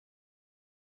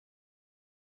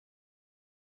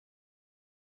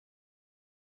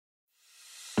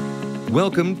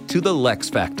Welcome to the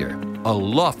LeXFactor, a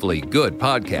lawfully good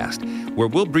podcast where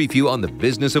we'll brief you on the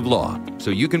business of law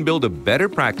so you can build a better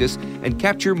practice and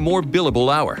capture more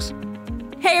billable hours.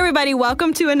 Hey everybody,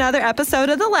 welcome to another episode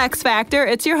of the LeXFactor.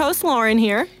 It's your host Lauren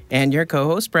here. And your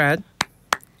co-host Brad.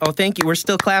 Oh, thank you. We're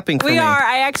still clapping for me. We are.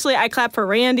 I clapped for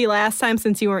Randy last time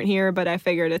since you weren't here, but I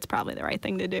figured it's probably the right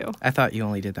thing to do. I thought you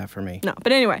only did that for me. No,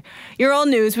 but anyway, your old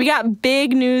news. We got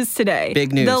big news today.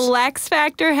 Big news. The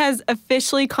LeXFactor has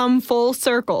officially come full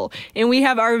circle, and we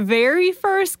have our very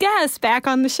first guest back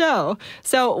on the show.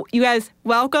 So you guys,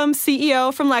 welcome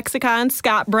CEO from Lexicon,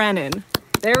 Scott Brennan.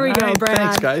 There we go, Brad.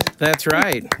 Thanks, guys. That's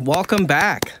right. Welcome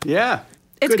back. Yeah.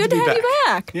 It's good to have you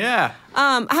back. Yeah.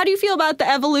 How do you feel about the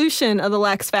evolution of the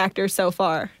LeXFactor so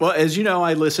far? Well, as you know,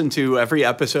 I listen to every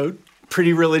episode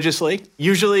pretty religiously,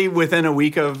 usually within a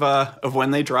week of when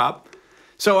they drop.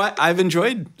 So I've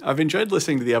enjoyed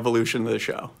listening to the evolution of the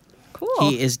show.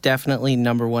 Cool. He is definitely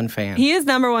number one fan. He is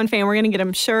number one fan. We're going to get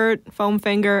him shirt, foam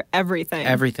finger, everything.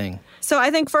 Everything. So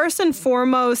I think first and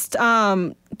foremost, do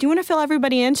you want to fill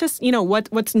everybody in? Just,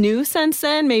 what's new since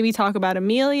then? Maybe talk about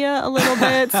Amelia a little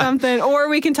bit, something. Or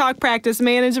we can talk practice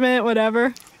management,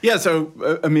 whatever. Yeah,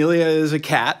 so Amelia is a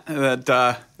cat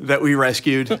that we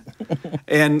rescued.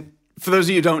 And for those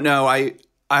of you who don't know, I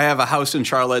have a house in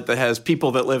Charlotte that has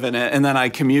people that live in it. And then I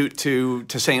commute to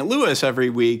St. Louis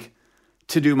every week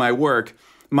to do my work.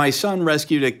 My son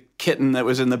rescued a kitten that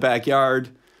was in the backyard.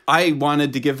 I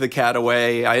wanted to give the cat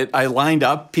away. I lined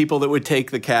up people that would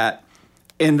take the cat,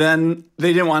 and then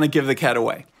they didn't want to give the cat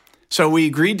away. So we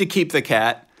agreed to keep the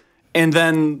cat, and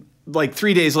then like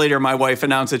 3 days later, my wife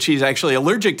announced that she's actually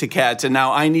allergic to cats, and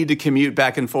now I need to commute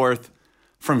back and forth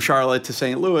from Charlotte to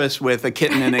St. Louis with a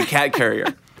kitten and a cat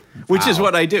carrier, which is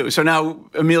what I do. So now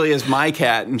Amelia is my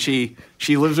cat, and she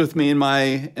lives with me in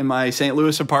my St.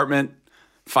 Louis apartment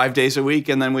 5 days a week,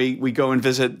 and then we go and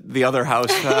visit the other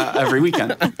house every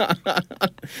weekend.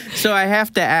 So I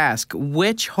have to ask,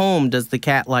 which home does the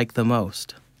cat like the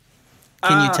most?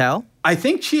 Can you tell? I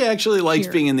think she actually likes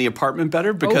being in the apartment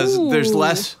better because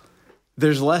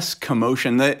there's less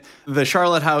commotion. The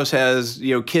Charlotte house has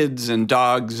kids and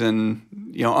dogs and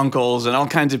uncles and all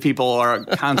kinds of people are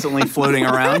constantly floating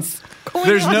around.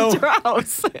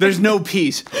 There's no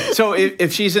peace. So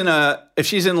if she's in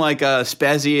like a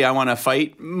spazzy I want to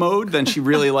fight mode, then she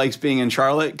really likes being in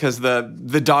Charlotte because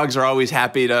the dogs are always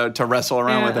happy to wrestle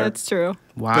around with her. That's true.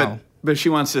 Wow. But she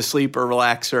wants to sleep or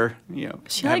relax or she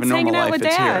have likes a normal hanging out life. with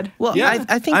It's Dad. here. Well, yeah,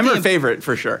 I think I'm her favorite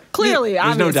for sure. Clearly, there's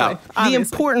obviously. no doubt. The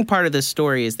important part of this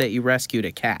story is that you rescued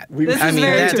a cat. We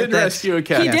very true. did rescue a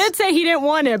cat. He did say he didn't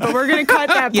want it, but we're going to cut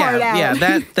that part out.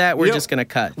 Yeah, that we're just going to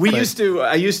cut.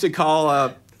 I used to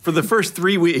call for the first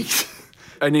 3 weeks.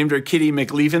 I named her Kitty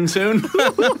McLeavensoon.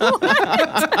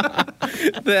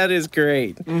 That is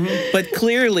great. Mm-hmm. But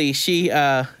clearly she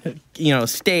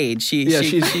stayed. She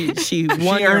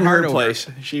won her heart over. Place.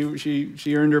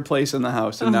 She earned her place in the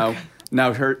house, and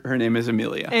now her name is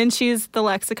Amelia. And she's the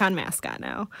Lexicon mascot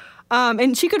now.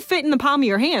 And she could fit in the palm of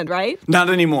your hand, right?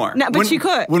 Not anymore. No, but she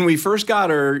could. When we first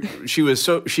got her, she was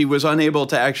unable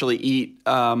to actually eat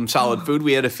solid food.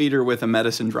 We had to feed her with a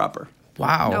medicine dropper.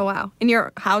 Wow. Oh, wow. And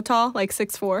you're how tall? Like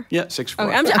 6'4"? Yeah,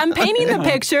 6'4". Okay, I'm painting the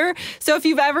picture. So if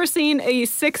you've ever seen a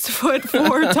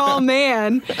 6'4" tall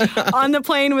man on the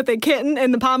plane with a kitten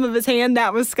in the palm of his hand,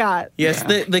 that was Scott. Yes,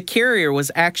 the carrier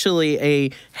was actually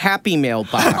a Happy Meal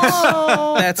box.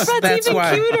 Oh, that's even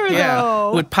why, cuter,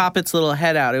 though. Would pop its little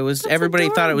head out. Everybody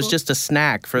thought it was just a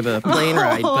snack for the plane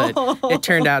ride, but it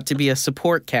turned out to be a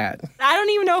support cat. I don't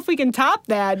even know if we can top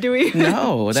that, do we?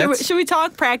 No. Should we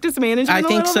talk practice management I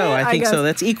think so. I think so.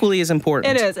 That's equally as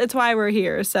important. It is. It's why we're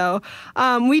here. So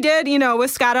we did,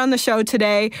 with Scott on the show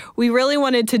today, we really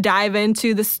wanted to dive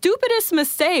into the stupidest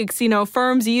mistakes,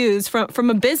 firms use from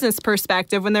a business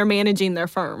perspective when they're managing their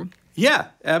firm. Yeah,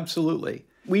 absolutely.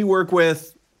 We work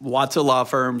with lots of law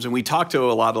firms, and we talk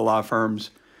to a lot of law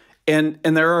firms, and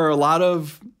there are a lot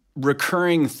of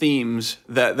recurring themes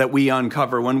that we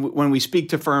uncover when we speak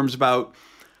to firms about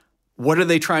what are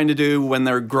they trying to do when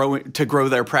they're growing to grow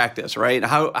their practice, right?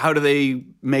 How do they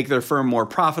make their firm more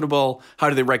profitable? How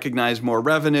do they recognize more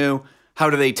revenue?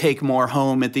 How do they take more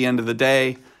home at the end of the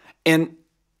day? And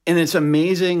it's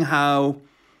amazing how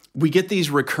we get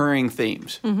these recurring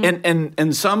themes. Mm-hmm.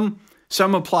 And some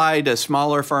apply to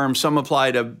smaller firms, some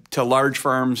apply to large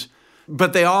firms,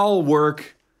 but they all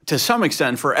work to some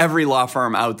extent for every law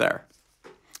firm out there.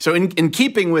 So in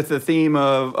keeping with the theme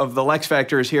of the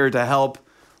LeXFactor is here to help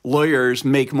lawyers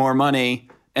make more money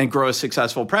and grow a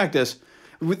successful practice,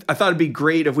 I thought it'd be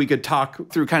great if we could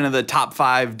talk through kind of the top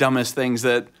 5 dumbest things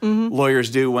that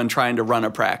lawyers do when trying to run a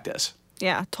practice.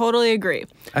 Yeah, totally agree.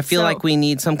 I feel like we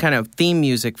need some kind of theme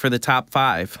music for the top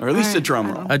 5. Or at least a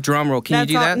drum roll. A drum roll. Can you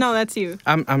do that? No, that's you.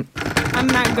 I'm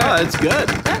not good. Oh, that's good.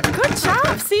 Good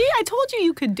job. See, I told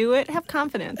you could do it. Have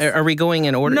confidence. Are we going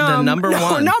in order? The number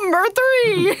one. Number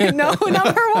 3. No,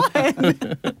 number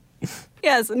 1.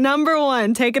 Yes, number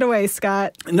 1. Take it away,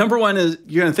 Scott. Number 1 is,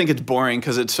 you're going to think it's boring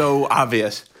because it's so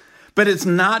obvious, but it's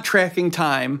not tracking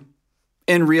time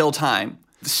in real time.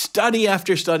 Study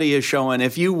after study is showing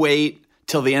if you wait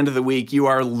till the end of the week, you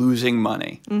are losing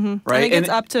money, right? I think it's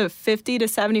up to 50 to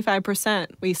 75%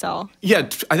 we saw. Yeah,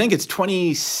 I think it's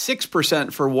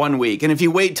 26% for 1 week. And if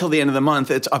you wait till the end of the month,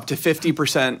 it's up to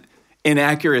 50%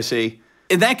 inaccuracy.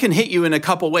 And that can hit you in a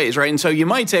couple ways, right? And so you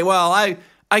might say, well,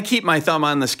 I keep my thumb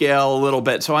on the scale a little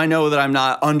bit, so I know that I'm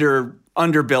not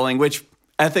underbilling, which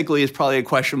ethically is probably a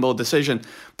questionable decision.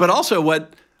 But also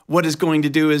what is going to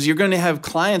do is you're going to have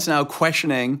clients now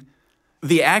questioning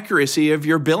the accuracy of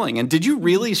your billing. And did you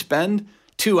really spend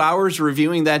 2 hours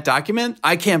reviewing that document?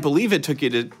 I can't believe it took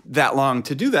you that long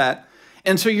to do that.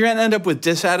 And so you're going to end up with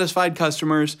dissatisfied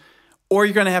customers, or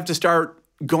you're going to have to start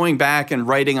going back and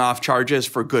writing off charges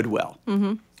for goodwill,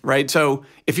 right? So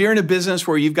if you're in a business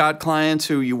where you've got clients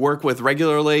who you work with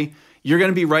regularly, you're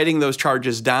going to be writing those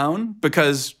charges down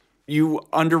because you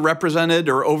underrepresented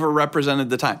or overrepresented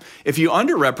the time. If you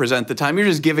underrepresent the time, you're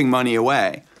just giving money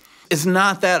away. It's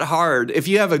not that hard. If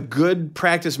you have a good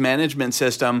practice management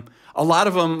system, a lot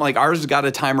of them, like ours, has got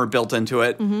a timer built into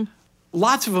it.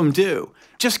 Lots of them do.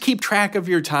 Just keep track of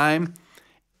your time.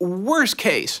 Worst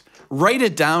case, write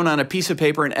it down on a piece of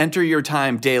paper and enter your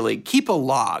time daily. Keep a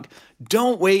log.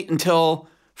 Don't wait until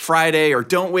Friday, or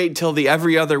don't wait until the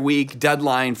every other week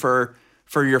deadline for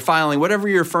your filing, whatever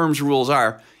your firm's rules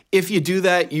are. If you do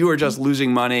that, you are just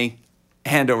losing money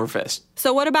hand over fist.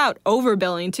 So what about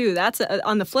overbilling too? That's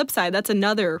on the flip side. That's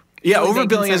another. Yeah,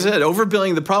 overbilling is it.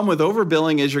 Overbilling. The problem with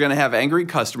overbilling is you're going to have angry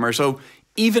customers. So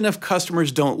even if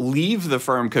customers don't leave the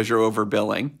firm because you're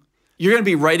overbilling, you're going to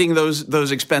be writing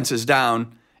those expenses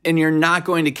down, and you're not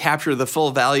going to capture the full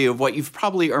value of what you've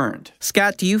probably earned.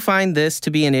 Scott, do you find this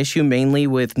to be an issue mainly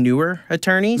with newer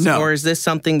attorneys? No. Or is this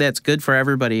something that's good for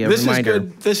everybody? Reminder.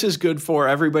 This is good for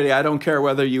everybody. I don't care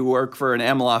whether you work for an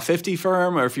AmLaw 50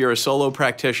 firm or if you're a solo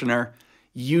practitioner.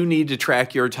 You need to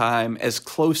track your time as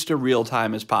close to real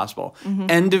time as possible.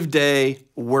 End of day,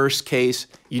 worst case,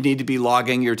 you need to be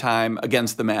logging your time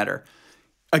against the matter.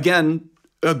 Again,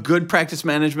 a good practice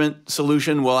management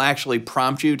solution will actually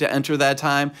prompt you to enter that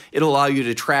time. It'll allow you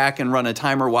to track and run a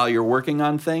timer while you're working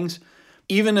on things.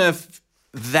 Even if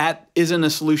that isn't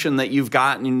a solution that you've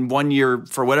gotten 1 year,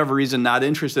 for whatever reason, not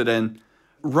interested in,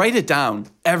 write it down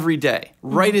every day.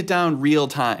 Write it down real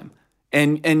time.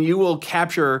 And you will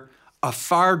capture a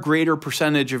far greater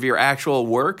percentage of your actual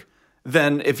work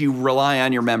than if you rely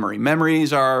on your memory.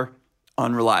 Memories are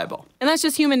unreliable. And that's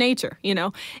just human nature, you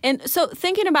know? And so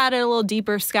thinking about it a little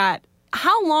deeper, Scott,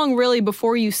 how long really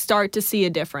before you start to see a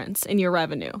difference in your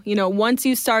revenue? You know, once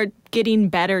you start getting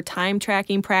better time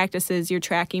tracking practices, you're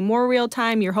tracking more real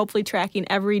time, you're hopefully tracking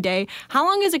every day. How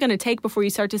long is it going to take before you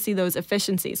start to see those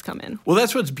efficiencies come in? Well,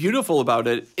 that's what's beautiful about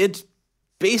it. It's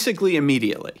basically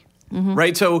immediately,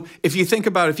 right? So if you think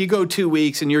about if you go 2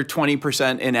 weeks and you're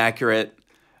 20% inaccurate,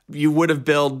 you would have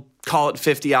billed, call it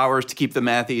 50 hours to keep the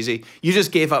math easy. You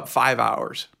just gave up 5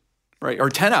 hours, right? Or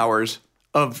 10 hours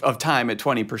of time at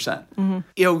 20%.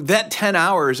 You know, that 10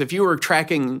 hours, if you were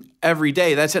tracking every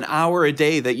day, that's an hour a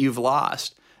day that you've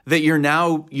lost, that you're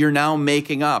now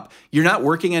making up. You're not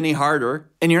working any harder,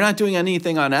 and you're not doing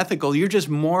anything unethical. You're just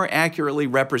more accurately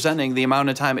representing the amount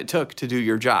of time it took to do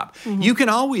your job. You can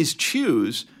always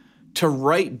choose to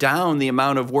write down the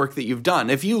amount of work that you've done.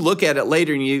 If you look at it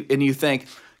later and you think,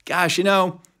 gosh, you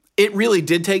know, it really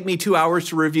did take me 2 hours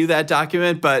to review that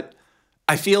document, but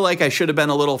I feel like I should have been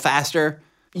a little faster.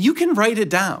 You can write it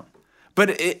down, but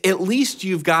at least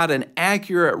you've got an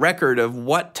accurate record of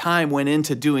what time went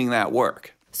into doing that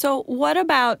work. So what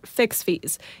about fixed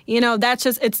fees? You know,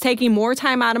 it's taking more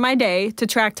time out of my day to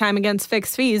track time against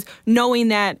fixed fees, knowing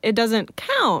that it doesn't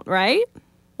count, right?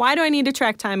 Why do I need to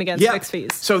track time against fixed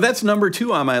fees? So that's number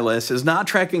 2 on my list, is not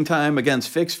tracking time against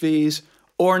fixed fees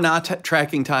or not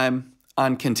tracking time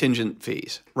on contingent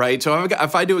fees, right? So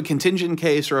if I do a contingent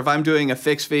case, or if I'm doing a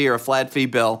fixed fee or a flat fee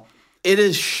bill, it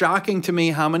is shocking to me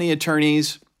how many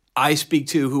attorneys I speak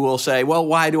to who will say, well,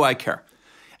 why do I care?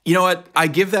 You know what? I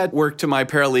give that work to my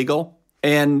paralegal,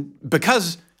 and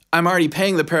because I'm already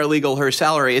paying the paralegal her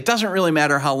salary, it doesn't really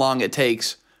matter how long it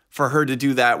takes for her to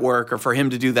do that work or for him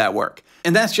to do that work.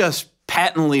 And that's just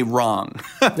patently wrong.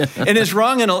 And it's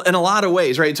wrong in a lot of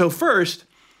ways, right? So first,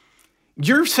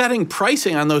 you're setting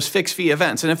pricing on those fixed fee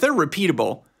events. And if they're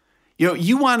repeatable,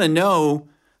 You want to know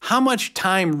how much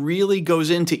time really goes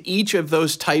into each of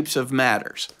those types of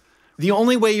matters. The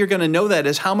only way you're going to know that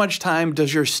is how much time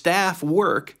does your staff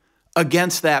work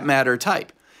against that matter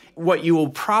type. What you will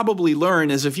probably learn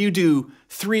is if you do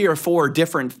 3 or 4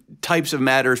 different types of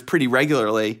matters pretty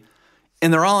regularly,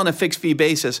 and they're all on a fixed fee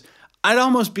basis, I'd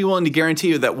almost be willing to guarantee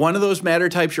you that one of those matter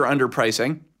types you're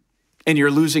underpricing and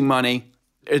you're losing money.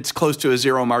 It's close to a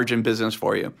zero margin business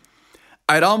for you.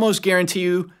 I'd almost guarantee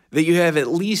you that you have at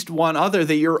least one other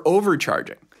that you're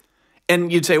overcharging.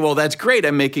 And you'd say, well, that's great.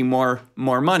 I'm making more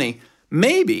money.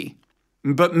 Maybe,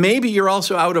 but maybe you're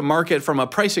also out of market from a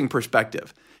pricing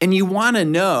perspective. And you want to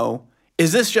know,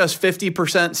 is this just 50%,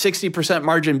 60%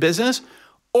 margin business?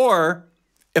 Or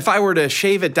if I were to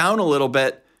shave it down a little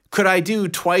bit, could I do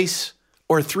 2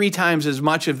 or 3 times as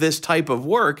much of this type of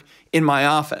work in my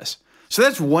office? So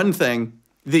that's one thing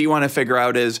that you want to figure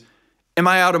out is, am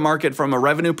I out of market from a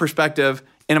revenue perspective,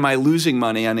 and am I losing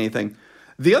money on anything?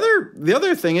 The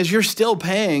other thing is you're still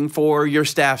paying for your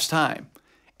staff's time.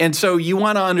 And so you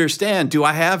want to understand, do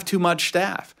I have too much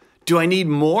staff? Do I need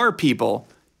more people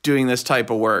doing this type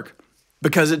of work?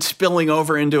 Because it's spilling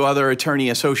over into other attorney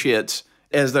associates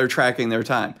as they're tracking their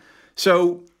time.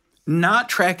 So not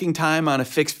tracking time on a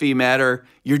fixed fee matter,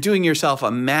 you're doing yourself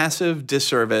a massive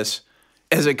disservice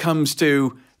as it comes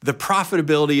to the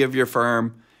profitability of your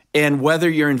firm and whether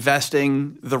you're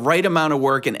investing the right amount of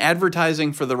work in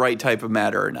advertising for the right type of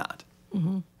matter or not.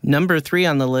 Mm-hmm. Number 3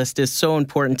 on the list is so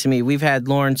important to me. We've had,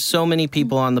 Lauren, so many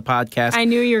people on the podcast. I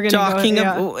knew you were going to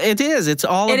go. It is. It's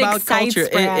all about culture.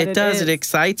 It does. It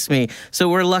excites me. So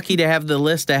we're lucky to have the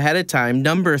list ahead of time.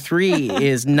 Number 3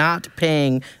 is not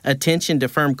paying attention to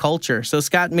firm culture. So,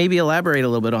 Scott, maybe elaborate a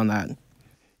little bit on that.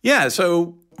 Yeah.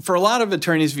 So for a lot of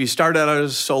attorneys, if you started out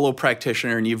as a solo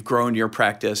practitioner and you've grown your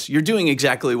practice, you're doing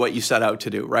exactly what you set out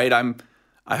to do, right?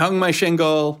 I hung my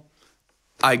shingle.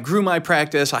 I grew my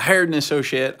practice. I hired an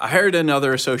associate. I hired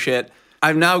another associate.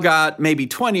 I've now got maybe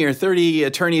 20 or 30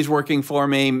 attorneys working for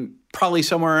me, probably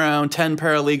somewhere around 10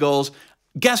 paralegals.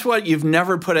 Guess what? You've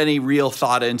never put any real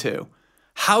thought into.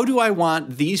 How do I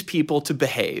want these people to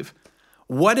behave?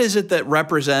 What is it that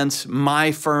represents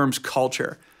my firm's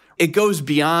culture? It goes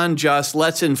beyond just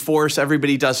let's enforce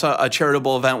everybody does a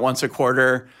charitable event once a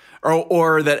quarter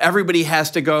or that everybody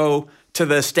has to go to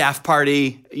the staff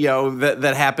party,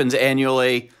 that happens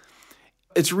annually.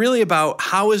 It's really about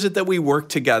how is it that we work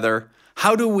together?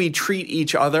 How do we treat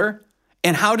each other?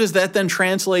 And how does that then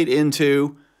translate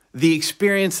into the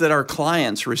experience that our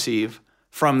clients receive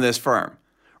from this firm,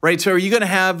 right? So are you going to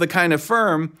have the kind of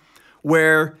firm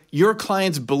where your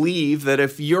clients believe that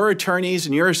if your attorneys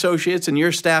and your associates and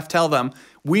your staff tell them,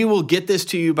 we will get this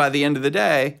to you by the end of the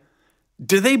day,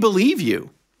 do they believe you?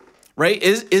 Right?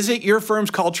 Is it your firm's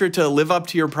culture to live up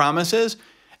to your promises?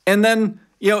 And then,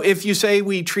 if you say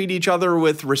we treat each other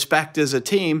with respect as a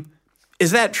team,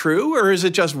 is that true? Or is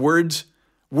it just words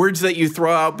that you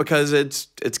throw out because it's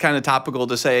kind of topical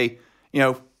to say,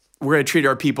 we're going to treat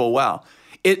our people well?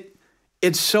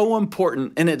 It's so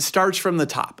important, and it starts from the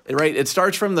top, right? It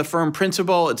starts from the firm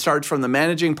principal, it starts from the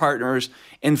managing partners,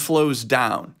 and flows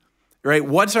down. Right?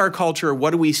 What's our culture? What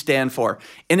do we stand for?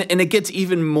 And it gets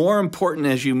even more important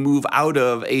as you move out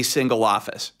of a single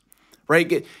office,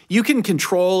 right? You can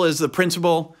control as the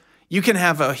principal. You can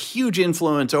have a huge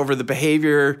influence over the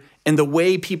behavior and the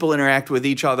way people interact with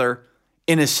each other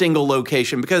in a single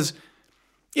location. Because,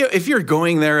 if you're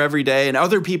going there every day and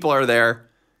other people are there,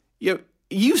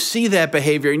 you see that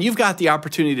behavior and you've got the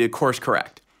opportunity to course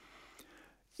correct.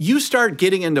 You start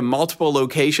getting into multiple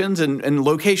locations and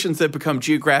locations that become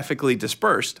geographically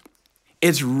dispersed,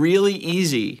 it's really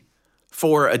easy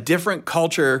for a different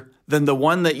culture than the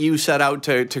one that you set out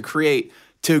to create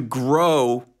to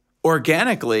grow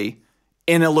organically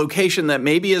in a location that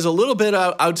maybe is a little bit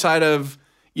outside of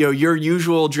your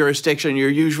usual jurisdiction, your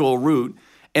usual route.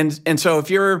 And so if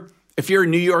you're a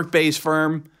New York-based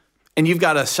firm and you've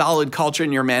got a solid culture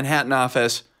in your Manhattan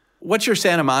office, what's your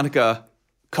Santa Monica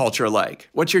culture like?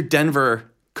 What's your Denver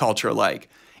culture like?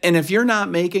 And if you're not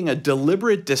making a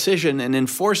deliberate decision and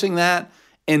enforcing that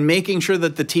and making sure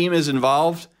that the team is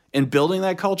involved in building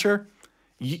that culture,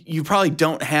 you probably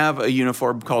don't have a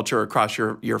uniform culture across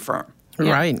your firm.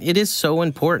 Yeah. Right. It is so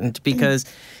important because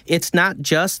it's not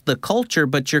just the culture,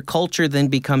 but your culture then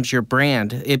becomes your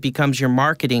brand. It becomes your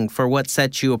marketing for what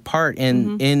sets you apart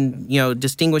in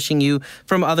distinguishing you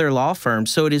from other law firms.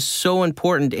 So it is so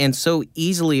important and so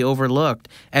easily overlooked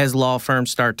as law firms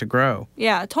start to grow.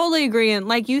 Yeah, totally agree. And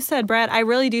like you said, Brad, I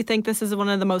really do think this is one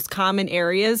of the most common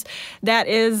areas that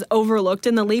is overlooked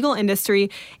in the legal industry.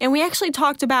 And we actually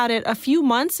talked about it a few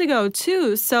months ago,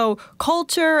 too. So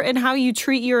culture and how you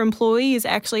treat your employees employees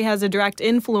actually has a direct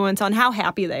influence on how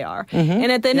happy they are.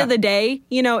 And at the end of the day,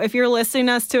 if you're listening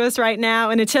to us right now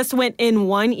and it just went in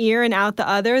one ear and out the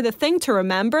other, the thing to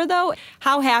remember, though,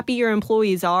 how happy your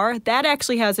employees are, that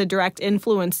actually has a direct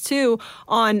influence, too,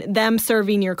 on them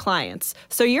serving your clients.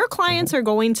 So your clients are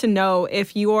going to know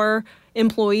if your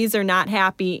employees are not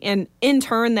happy, and in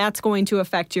turn, that's going to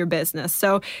affect your business.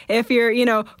 So if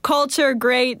your, culture,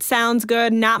 great, sounds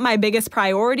good, not my biggest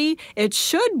priority, it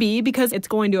should be, because it's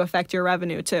going to affect your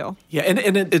revenue too. Yeah,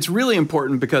 and it's really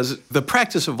important because the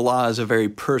practice of law is a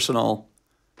personal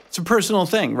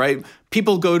thing, right?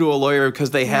 People go to a lawyer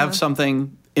because they have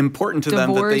something important to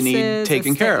them that they need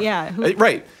taken care of. Yeah.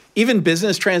 Right. Even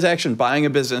business transaction, buying a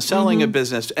business, selling a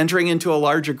business, entering into a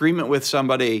large agreement with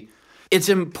somebody, it's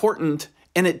important,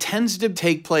 and it tends to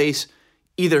take place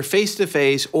either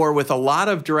face-to-face or with a lot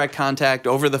of direct contact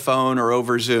over the phone or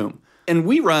over Zoom. And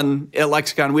we run, at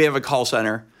Lexicon, we have a call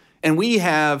center, and we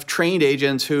have trained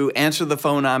agents who answer the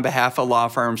phone on behalf of law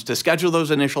firms to schedule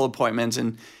those initial appointments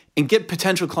and get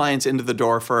potential clients into the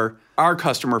door for our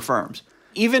customer firms.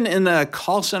 Even in a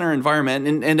call center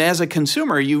environment, and as a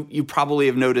consumer, you probably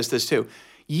have noticed this too,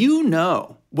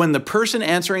 when the person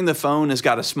answering the phone has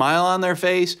got a smile on their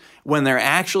face, when they're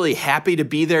actually happy to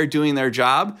be there doing their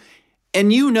job,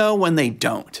 and when they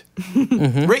don't.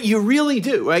 Right? You really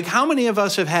do. Like, how many of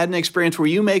us have had an experience where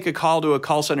you make a call to a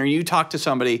call center, you talk to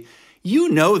somebody,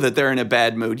 that they're in a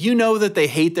bad mood. That they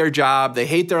hate their job, they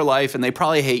hate their life, and they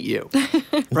probably hate you.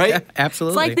 Right? Yeah,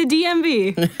 absolutely. It's like the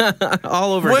DMV.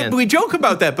 All over again. We joke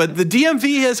about that, but the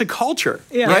DMV has a culture,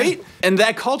 right? And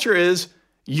that culture is,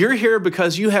 you're here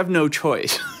because you have no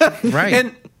choice.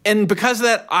 Right. And because of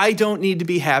that, I don't need to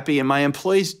be happy, and my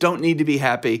employees don't need to be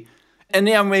happy. And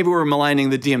maybe we're maligning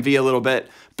the DMV a little bit,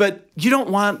 but you don't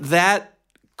want that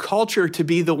culture to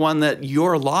be the one that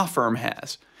your law firm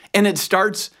has. And it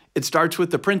starts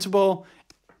with the principal,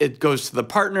 it goes to the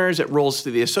partners, it rolls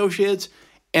to the associates,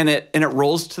 and it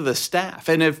rolls to the staff.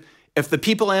 And if the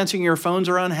people answering your phones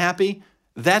are unhappy,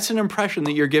 that's an impression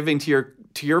that you're giving to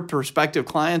your prospective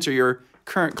clients or your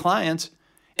current clients,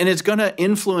 and it's going to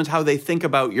influence how they think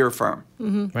about your firm.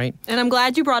 Right. And I'm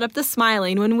glad you brought up the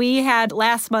smiling. When we had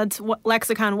last month's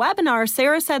Lexicon webinar,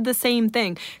 Sarah said the same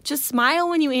thing. Just smile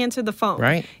when you answer the phone.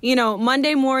 Right.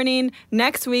 Monday morning,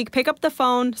 next week, pick up the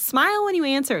phone, smile when you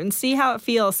answer and see how it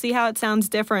feels, see how it sounds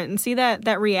different, and see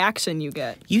that reaction you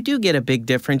get. You do get a big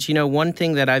difference. One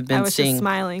thing that I've been seeing. I was just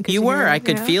smiling. You were. I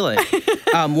could feel it.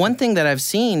 One thing that I've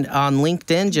seen on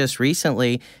LinkedIn just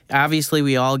recently, obviously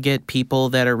we all get people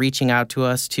that are reaching out to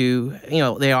us to,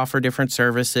 they offer different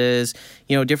services,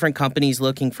 different companies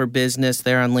looking for business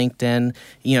there on LinkedIn,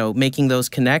 making those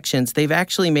connections. They've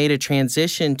actually made a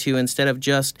transition to, instead of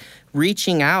just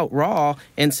reaching out raw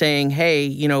and saying,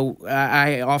 hey,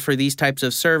 I offer these types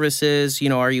of services,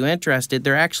 are you interested?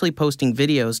 They're actually posting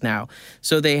videos now.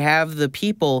 So they have the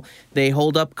people, they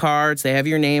hold up cards, they have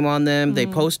your name on them, they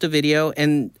post a video.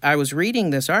 And I was reading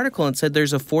this article and said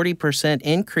there's a 40%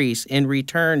 increase in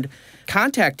returned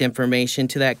contact information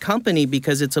to that company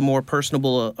because it's a more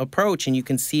personable approach, and you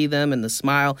can see them and the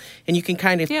smile, and you can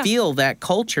kind of feel that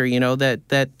culture,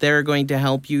 that they're going to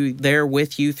help you, they're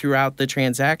with you throughout the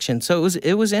transaction. So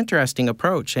it was interesting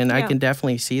approach, and I can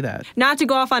definitely see that. Not to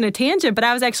go off on a tangent, but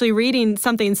I was actually reading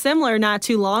something similar not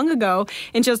too long ago,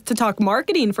 and just to talk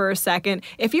marketing for a second,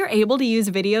 if you're able to use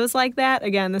videos like that,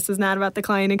 again, this is not about the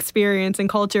client experience and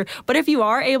culture, but if you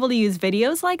are able to use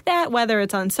videos like that, whether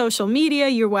it's on social media,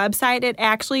 your website, it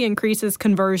actually increases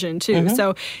conversion too.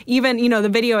 So even, the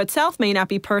video itself may not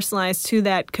be personalized to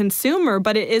that consumer,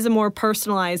 but it is a more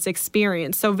personalized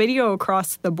experience. So video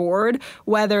across the board,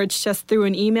 whether it's just through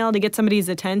an email to get somebody's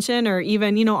attention or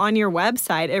even, on your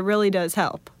website, it really does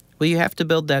help. Well, you have to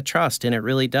build that trust, and it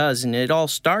really does. And it all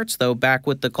starts, though, back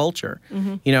with the culture.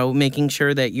 Making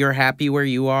sure that you're happy where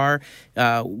you are,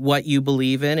 what you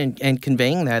believe in, and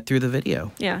conveying that through the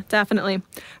video. Yeah, definitely.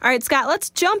 All right, Scott, let's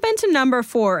jump into number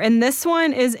 4. And this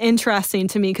one is interesting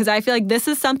to me because I feel like this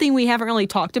is something we haven't really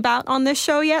talked about on this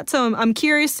show yet. So I'm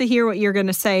curious to hear what you're going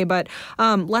to say. But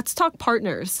let's talk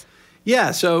partners.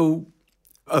 Yeah, so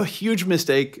a huge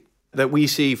mistake that we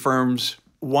see firms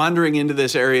wandering into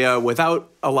this area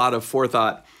without a lot of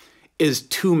forethought is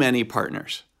too many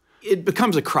partners. It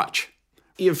becomes a crutch.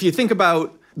 If you think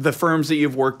about the firms that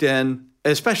you've worked in,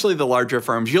 especially the larger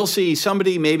firms, you'll see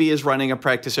somebody maybe is running a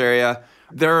practice area.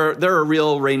 They're a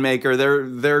real rainmaker.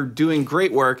 They're doing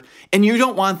great work, and you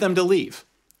don't want them to leave,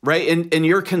 right? And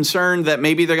you're concerned that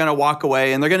maybe they're going to walk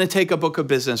away and they're going to take a book of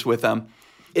business with them.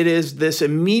 It is this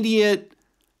immediate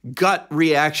gut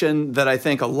reaction that I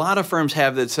think a lot of firms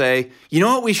have that say, you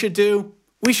know what we should do?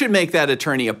 We should make that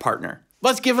attorney a partner.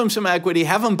 Let's give them some equity,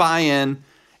 have them buy in,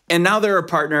 and now they're a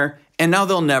partner, and now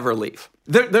they'll never leave.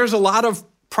 There's a lot of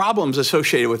problems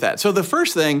associated with that. So the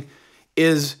first thing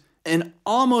is, in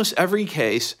almost every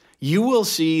case, you will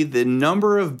see the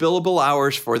number of billable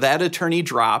hours for that attorney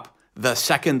drop the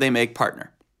second they make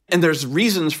partner. And there's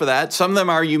reasons for that. Some of them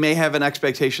are you may have an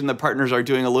expectation that partners are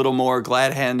doing a little more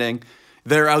glad handing.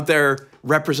 They're out there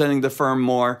representing the firm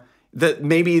more. That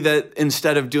maybe that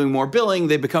instead of doing more billing,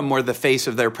 they become more the face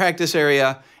of their practice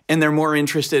area, and they're more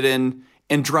interested in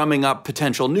drumming up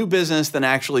potential new business than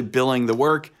actually billing the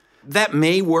work. That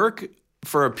may work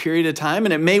for a period of time,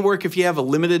 and it may work if you have a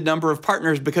limited number of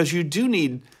partners because you do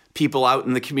need people out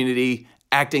in the community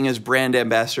acting as brand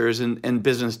ambassadors and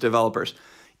business developers.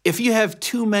 If you have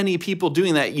too many people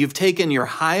doing that, you've taken your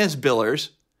highest billers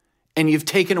and you've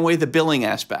taken away the billing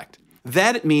aspect.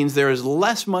 That means there is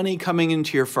less money coming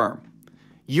into your firm.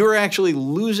 You're actually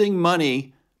losing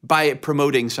money by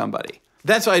promoting somebody.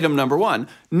 That's item number one.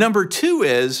 Number two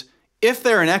is, if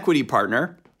they're an equity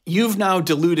partner, you've now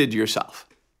diluted yourself,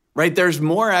 right? There's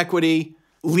more equity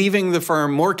leaving the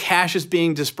firm, more cash is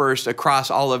being dispersed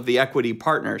across all of the equity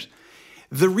partners.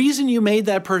 The reason you made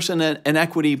that person an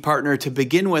equity partner to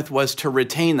begin with was to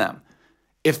retain them.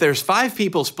 If there's 5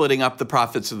 people splitting up the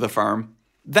profits of the firm,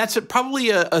 that's probably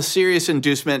a serious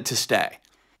inducement to stay.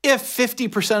 If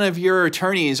 50% of your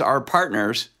attorneys are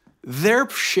partners, their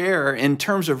share in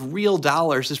terms of real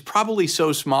dollars is probably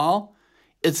so small,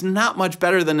 it's not much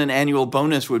better than an annual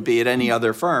bonus would be at any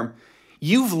other firm.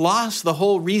 You've lost the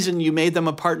whole reason you made them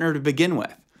a partner to begin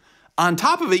with. On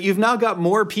top of it, you've now got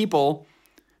more people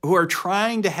who are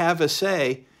trying to have a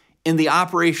say in the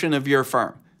operation of your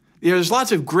firm. There's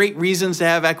lots of great reasons to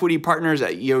have equity partners.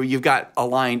 You've got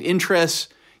aligned interests.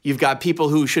 You've got people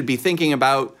who should be thinking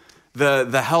about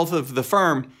the health of the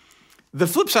firm. The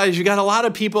flip side is you got a lot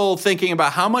of people thinking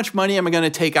about how much money am I going to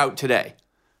take out today?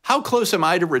 How close am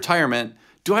I to retirement?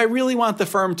 Do I really want the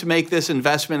firm to make this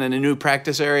investment in a new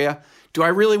practice area? Do I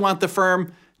really want the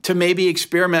firm to maybe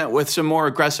experiment with some more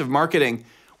aggressive marketing,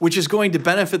 which is going to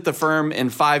benefit the firm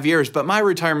in 5 years, but my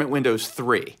retirement window is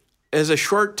 3? As a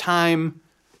short-time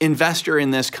investor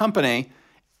in this company,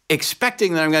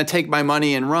 expecting that I'm going to take my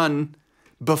money and run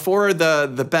before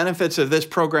the benefits of this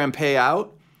program pay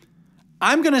out,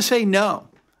 I'm going to say no.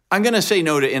 I'm going to say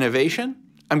no to innovation.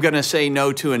 I'm going to say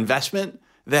no to investment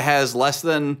that has less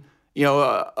than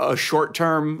a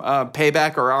short-term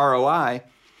payback or ROI.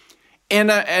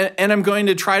 And I'm going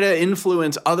to try to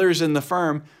influence others in the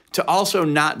firm to also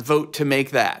not vote to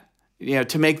make that,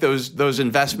 to make those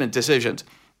investment decisions.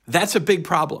 That's a big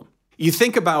problem. You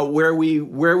think about where we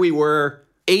were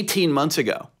 18 months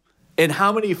ago and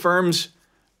how many firms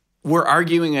were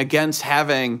arguing against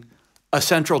having a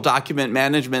central document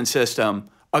management system,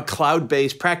 a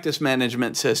cloud-based practice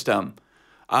management system.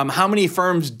 How many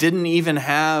firms didn't even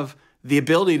have the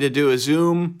ability to do a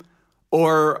Zoom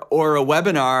or a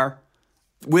webinar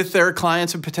with their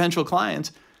clients and potential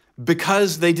clients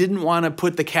because they didn't want to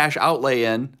put the cash outlay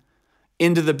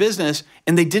into the business,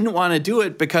 and they didn't want to do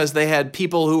it because they had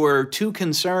people who were too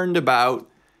concerned about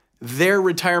their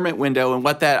retirement window and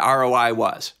what that ROI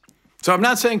was. So I'm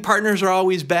not saying partners are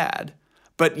always bad,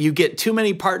 but you get too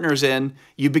many partners in,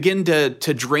 you begin to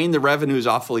drain the revenues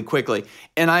awfully quickly.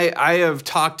 And I have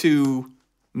talked to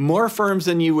more firms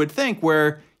than you would think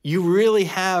where you really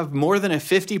have more than a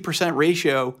 50%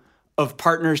 ratio of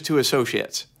partners to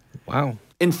associates. Wow.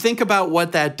 And think about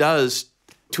what that does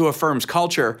to a firm's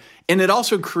culture. And it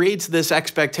also creates this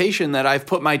expectation that I've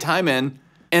put my time in,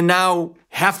 and now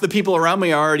half the people around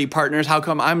me are already partners. How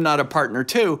come I'm not a partner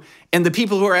too? And the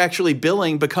people who are actually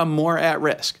billing become more at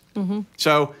risk. Mm-hmm.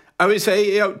 So I would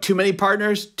say, too many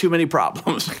partners, too many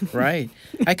problems. Right.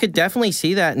 I could definitely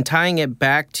see that. And tying it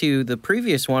back to the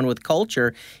previous one with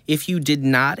culture, if you did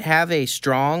not have a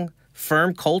strong,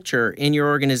 firm culture in your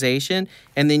organization,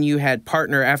 and then you had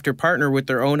partner after partner with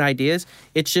their own ideas,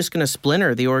 it's just going to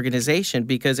splinter the organization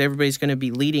because everybody's going to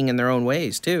be leading in their own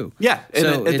ways too. Yeah.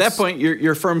 And at that point,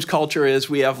 your firm's culture is,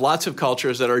 we have lots of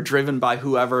cultures that are driven by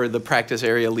whoever the practice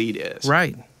area lead is.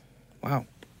 Right. Wow.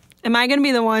 Am I going to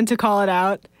be the one to call it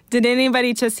out? Did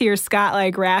anybody just hear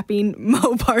Scott rapping,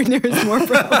 "More partners, more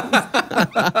problems"?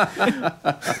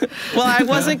 Well, I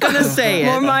wasn't going to say it.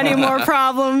 More money, more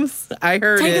problems. I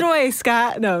heard it. Take it away,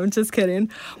 Scott. No, I'm just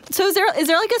kidding. So is there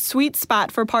a sweet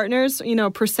spot for partners,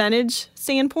 percentage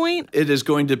standpoint? It is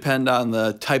going to depend on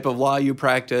the type of law you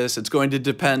practice. It's going to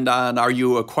depend on, are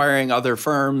you acquiring other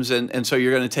firms? And so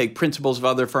you're going to take principals of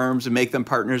other firms and make them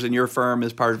partners in your firm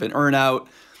as part of an earn-out.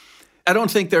 I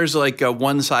don't think there's a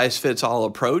one-size-fits-all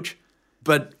approach,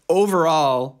 but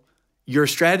overall, your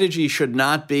strategy should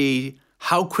not be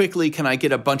how quickly can I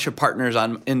get a bunch of partners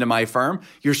into my firm?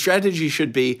 Your strategy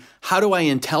should be, how do I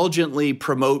intelligently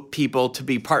promote people to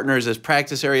be partners as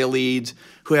practice area leads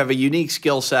who have a unique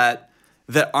skill set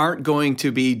that aren't going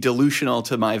to be delusional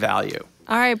to my value?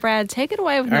 All right, Brad, take it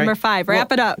away with number 5.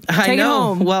 Wrap it up. Take it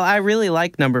home. Well, I really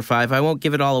like number 5. I won't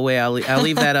give it all away. I'll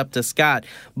leave that up to Scott.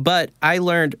 But I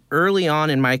learned early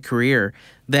on in my career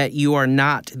that you are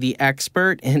not the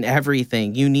expert in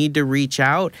everything. You need to reach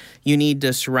out. You need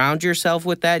to surround yourself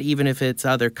with that, even if it's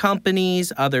other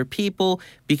companies, other people,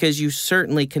 because you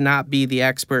certainly cannot be the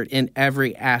expert in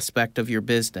every aspect of your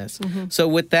business. So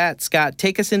with that, Scott,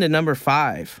 take us into number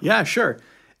 5. Yeah, sure.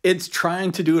 It's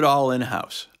trying to do it all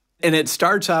in-house. And it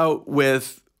starts out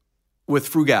with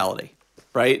frugality,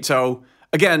 right? So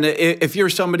again, if you're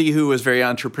somebody who is very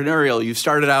entrepreneurial, you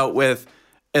started out with,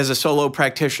 as a solo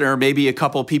practitioner, maybe a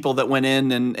couple people that went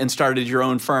in and started your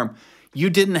own firm.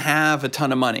 You didn't have a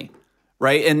ton of money,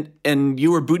 right? And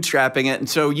you were bootstrapping it. And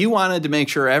so you wanted to make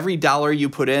sure every dollar you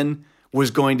put in was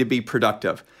going to be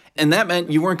productive. And that meant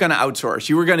you weren't going to outsource.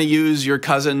 You were going to use your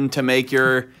cousin to make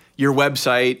your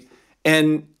website,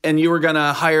 and you were going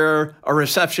to hire a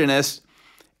receptionist.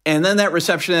 And then that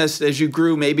receptionist, as you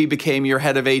grew, maybe became your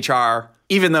head of HR,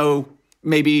 even though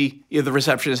maybe the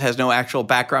receptionist has no actual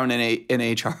background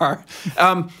in HR.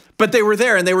 But they were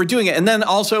there and they were doing it. And then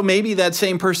also maybe that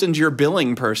same person's your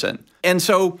billing person. And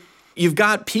so you've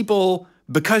got people,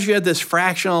 because you had this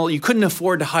fractional, you couldn't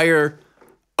afford to hire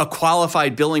a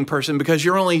qualified billing person because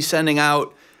you're only sending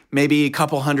out maybe a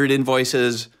couple hundred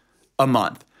invoices a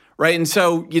month, right? And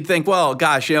so you'd think, well,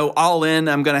 gosh, all in,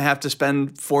 I'm going to have to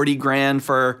spend $40,000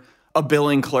 for a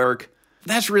billing clerk.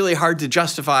 That's really hard to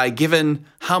justify given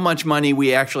how much money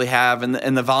we actually have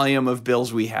and the volume of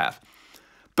bills we have.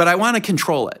 But I want to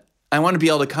control it. I want to be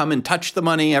able to come and touch the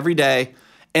money every day.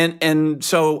 And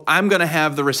so I'm going to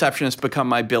have the receptionist become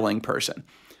my billing person.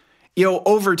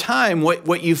 Over time,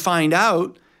 what you find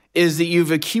out is that you've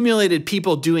accumulated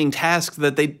people doing tasks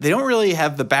that they don't really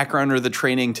have the background or the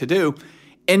training to do.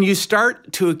 And you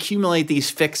start to accumulate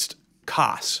these fixed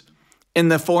costs in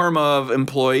the form of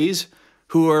employees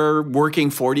who are working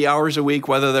 40 hours a week,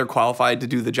 whether they're qualified to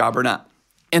do the job or not.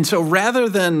 And so rather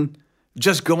than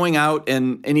just going out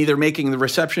and either making the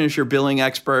receptionist your billing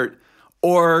expert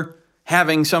or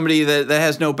having somebody that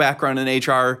has no background in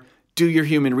HR do your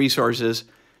human resources,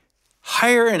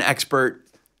 hire an expert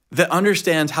that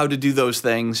understands how to do those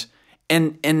things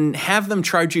and have them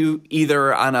charge you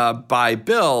either on a by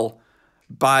bill,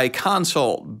 by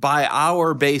consult, by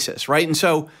hour basis, right? And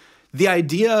so the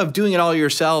idea of doing it all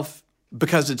yourself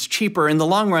because it's cheaper in the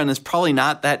long run is probably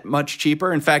not that much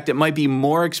cheaper. In fact, it might be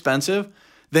more expensive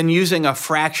than using a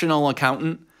fractional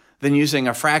accountant, than using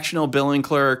a fractional billing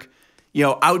clerk,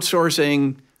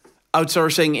 outsourcing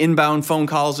inbound phone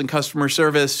calls and customer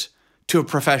service to a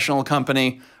professional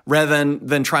company rather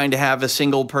than trying to have a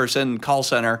single person call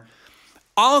center.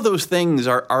 All of those things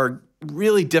are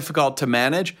really difficult to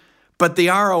manage, but the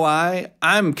ROI,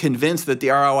 I'm convinced that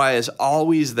the ROI is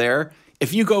always there.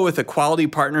 If you go with a quality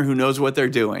partner who knows what they're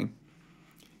doing,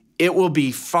 it will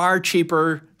be far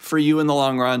cheaper for you in the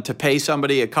long run to pay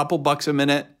somebody a couple bucks a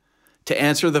minute to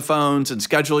answer the phones and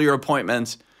schedule your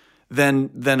appointments than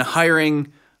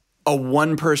hiring a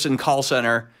one-person call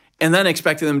center and then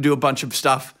expecting them to do a bunch of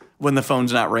stuff when the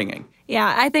phone's not ringing.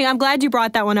 Yeah, I'm glad you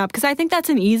brought that one up because I think that's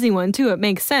an easy one too. It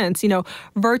makes sense.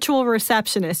 Virtual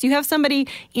receptionist. You have somebody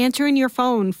answering your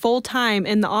phone full time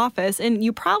in the office and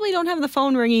you probably don't have the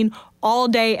phone ringing all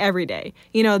day, every day.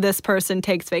 This person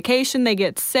takes vacation, they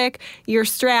get sick, you're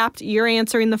strapped, you're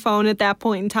answering the phone at that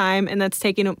point in time, and that's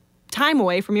taking time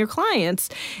away from your clients.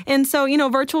 And so,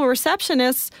 virtual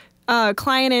receptionists,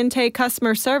 client intake,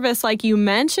 customer service, like you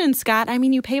mentioned, Scott,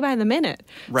 you pay by the minute.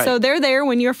 Right. So they're there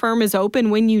when your firm is open,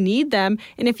 when you need them.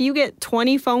 And if you get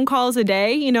 20 phone calls a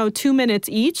day, 2 minutes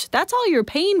each, that's all you're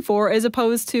paying for as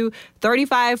opposed to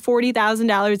 $35,000,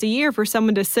 $40,000 a year for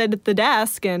someone to sit at the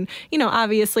desk. And,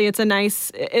 obviously it's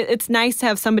nice to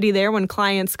have somebody there when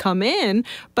clients come in,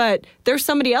 but there's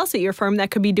somebody else at your firm that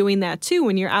could be doing that too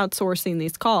when you're outsourcing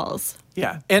these calls.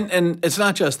 Yeah. And it's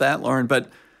not just that, Lauren, but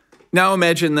now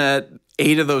imagine that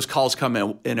 8 of those calls come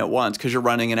in at once because you're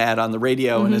running an ad on the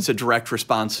radio and it's a direct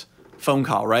response phone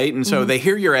call, right? And so they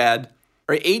hear your ad,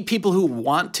 or 8 people who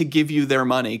want to give you their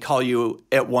money call you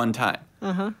at one time.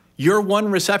 Your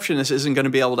one receptionist isn't going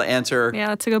to be able to answer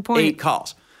that's a good point. 8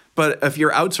 calls. But if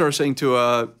you're outsourcing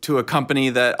to a company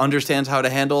that understands how to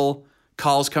handle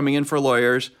calls coming in for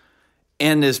lawyers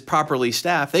and is properly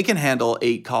staffed, they can handle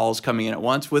 8 calls coming in at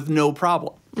once with no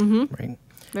problem. Right.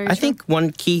 I think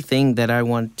one key thing that I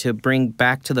want to bring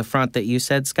back to the front that you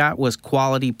said, Scott, was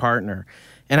quality partner.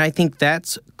 And I think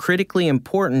that's critically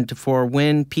important for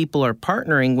when people are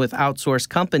partnering with outsourced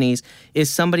companies is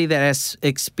somebody that has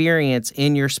experience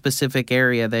in your specific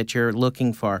area that you're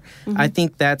looking for. I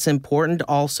think that's important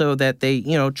also that they,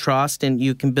 trust and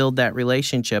you can build that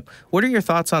relationship. What are your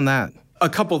thoughts on that? A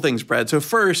couple things, Brad. So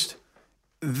first,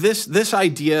 this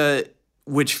idea,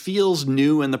 which feels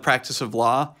new in the practice of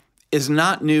law, is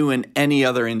not new in any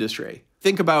other industry.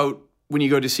 Think about when you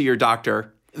go to see your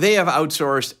doctor. They have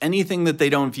outsourced anything that they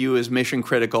don't view as mission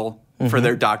critical for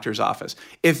their doctor's office.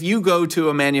 If you go to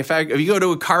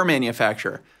a car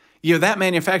manufacturer, that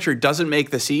manufacturer doesn't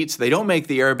make the seats, they don't make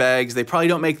the airbags, they probably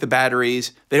don't make the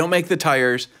batteries, they don't make the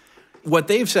tires. What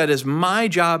they've said is my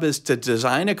job is to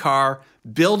design a car,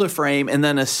 build a frame, and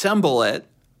then assemble it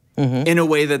in a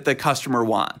way that the customer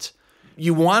wants.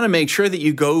 You want to make sure that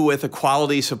you go with a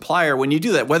quality supplier when you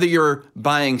do that, whether you're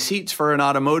buying seats for an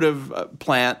automotive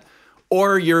plant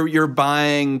or you're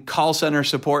buying call center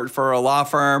support for a law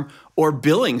firm or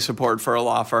billing support for a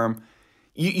law firm.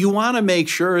 You want to make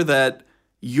sure that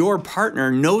your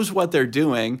partner knows what they're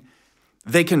doing.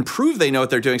 They can prove they know what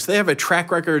they're doing. So they have a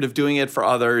track record of doing it for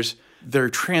others. They're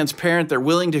transparent. They're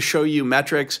willing to show you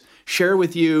metrics, share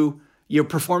with you your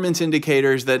performance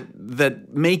indicators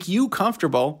that make you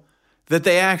comfortable that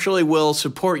they actually will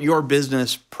support your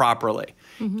business properly.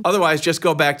 Otherwise, just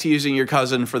go back to using your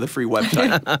cousin for the free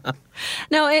website.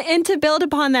 No, and to build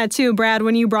upon that too, Brad,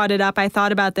 when you brought it up, I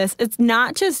thought about this. It's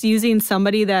not just using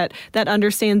somebody that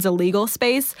understands a legal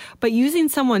space, but using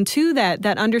someone too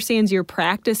that understands your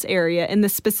practice area and the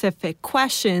specific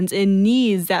questions and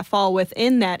needs that fall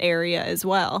within that area as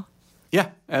well.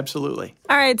 Yeah, absolutely.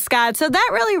 All right, Scott. So that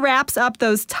really wraps up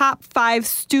those top 5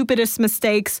 stupidest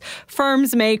mistakes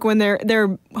firms make when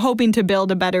they're hoping to build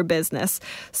a better business.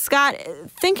 Scott,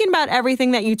 thinking about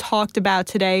everything that you talked about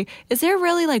today, is there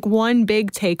really one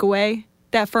big takeaway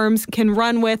that firms can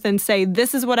run with and say,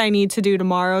 this is what I need to do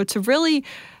tomorrow to really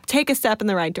take a step in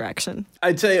the right direction?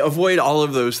 I'd say avoid all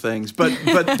of those things, but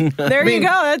there you go.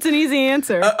 That's an easy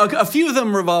answer. A few of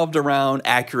them revolved around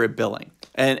accurate billing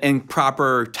and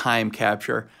proper time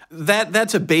capture.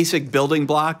 That's a basic building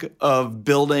block of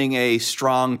building a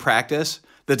strong practice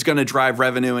that's going to drive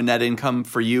revenue and net income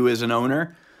for you as an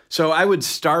owner. So I would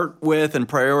start with and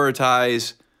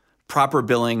prioritize proper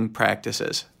billing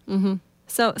practices.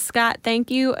 So, Scott, thank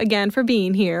you again for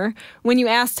being here. When you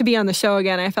asked to be on the show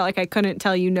again, I felt like I couldn't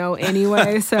tell you no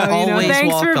anyway. So, thanks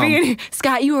welcome. for being here.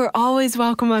 Scott, you are always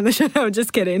welcome on the show. No,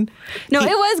 just kidding. No, it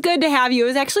was good to have you. It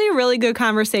was actually a really good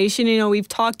conversation. We've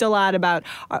talked a lot about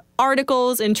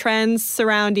articles and trends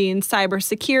surrounding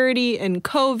cybersecurity and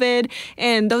COVID,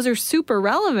 and those are super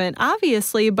relevant,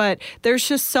 obviously, but there's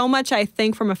just so much, I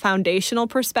think, from a foundational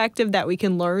perspective that we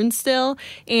can learn still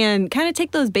and kind of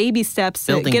take those baby steps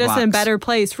to get us in a better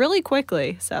place really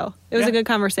quickly. So it was a good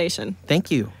conversation.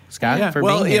 Thank you, Scott, for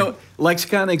being here.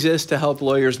 Lexicon exists to help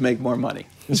lawyers make more money.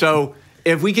 So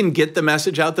if we can get the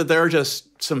message out that there are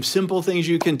just some simple things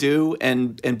you can do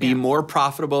and be more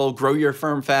profitable, grow your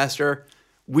firm faster,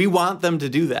 we want them to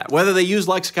do that. Whether they use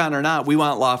Lexicon or not, we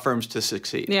want law firms to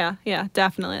succeed. Yeah,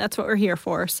 definitely. That's what we're here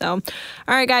for. So, all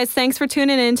right, guys, thanks for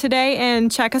tuning in today,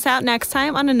 and check us out next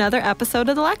time on another episode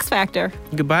of The LeXFactor.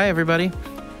 Goodbye, everybody.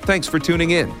 Thanks for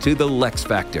tuning in to the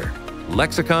LeXFactor.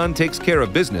 Lexicon takes care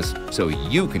of business so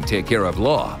you can take care of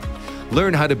law.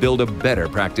 Learn how to build a better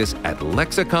practice at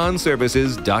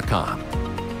lexiconservices.com.